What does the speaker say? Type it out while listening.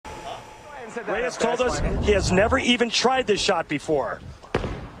Reyes told us he has never even tried this shot before.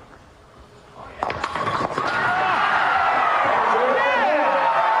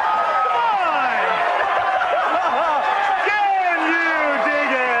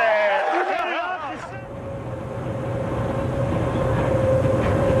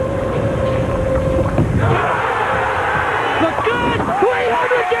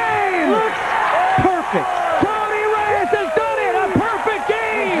 Tony Reyes has done it! A perfect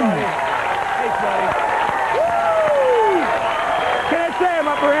game! Thanks, buddy. Woo! Can I say,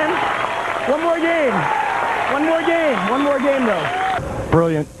 my friend? One more game. One more game. One more game, though.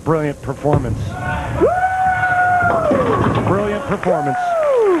 Brilliant, brilliant performance. Woo! Brilliant performance.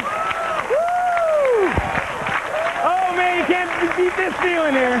 Woo! Woo! Oh, man, you can't beat this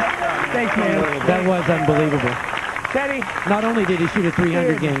feeling here. Thanks, man. That was unbelievable. Teddy. Not only did he shoot a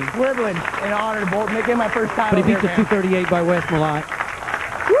 300 game, Wirbling, an honor to both making my first time. but he beat the 238 by West Malott.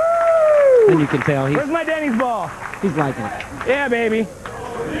 Woo! And you can tell Where's my Denny's ball? he's liking it. Yeah, baby.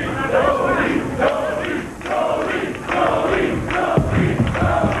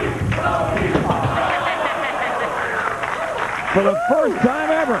 For the first time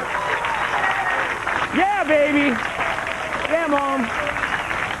ever. Yeah, baby. Yeah, Mom.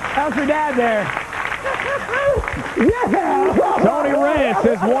 How's your dad there? Yeah! Tony Reyes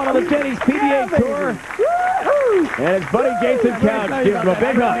has won on the Reyes PBA Tour. And his buddy Jason Couch gives him a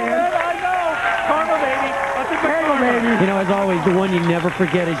big hug. I know. Karma, baby. That's a karma, baby. You know, as always, the one you never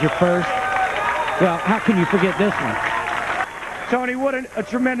forget is your first. Well, how can you forget this one? Tony, what a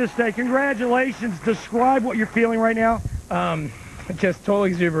tremendous day. Congratulations. Describe what you're feeling right now. Just total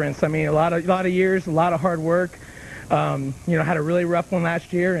exuberance. I mean, a lot of years, a lot of hard work. You know, had a really rough one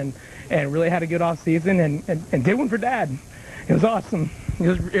last year and really had a good off season and did one for Dad. It was awesome.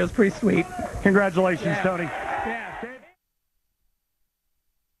 It was pretty sweet. Congratulations, Yeah. Tony. Yeah.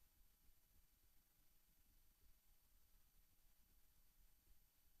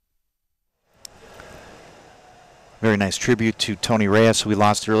 Very nice tribute to Tony Reyes, who we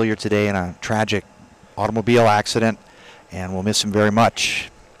lost earlier today in a tragic automobile accident, and we'll miss him very much.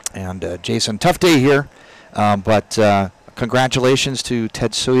 And Jason, tough day here, but congratulations to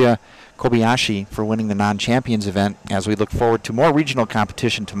Tetsuya Kobayashi for winning the non-champions event, as we look forward to more regional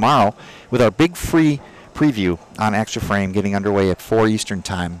competition tomorrow with our big free preview on Xtra Frame getting underway at 4 Eastern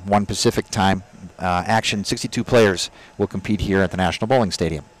Time, 1 Pacific Time. Action, 62 players will compete here at the National Bowling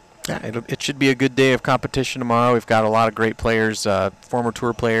Stadium. Yeah, it should be a good day of competition tomorrow. We've got a lot of great players, former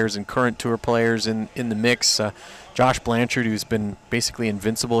tour players and current tour players in the mix. Josh Blanchard, who's been basically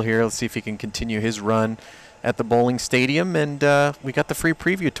invincible here. Let's see if he can continue his run at the bowling stadium. And we got the free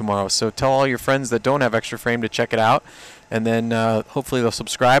preview tomorrow. So tell all your friends that don't have Xtra Frame to check it out. And then hopefully they'll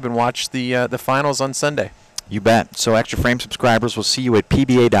subscribe and watch the finals on Sunday. You bet. So Xtra Frame subscribers will see you at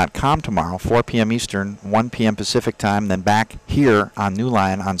pba.com tomorrow, 4 p.m. Eastern, 1 p.m. Pacific Time, then back here on New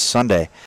Line on Sunday.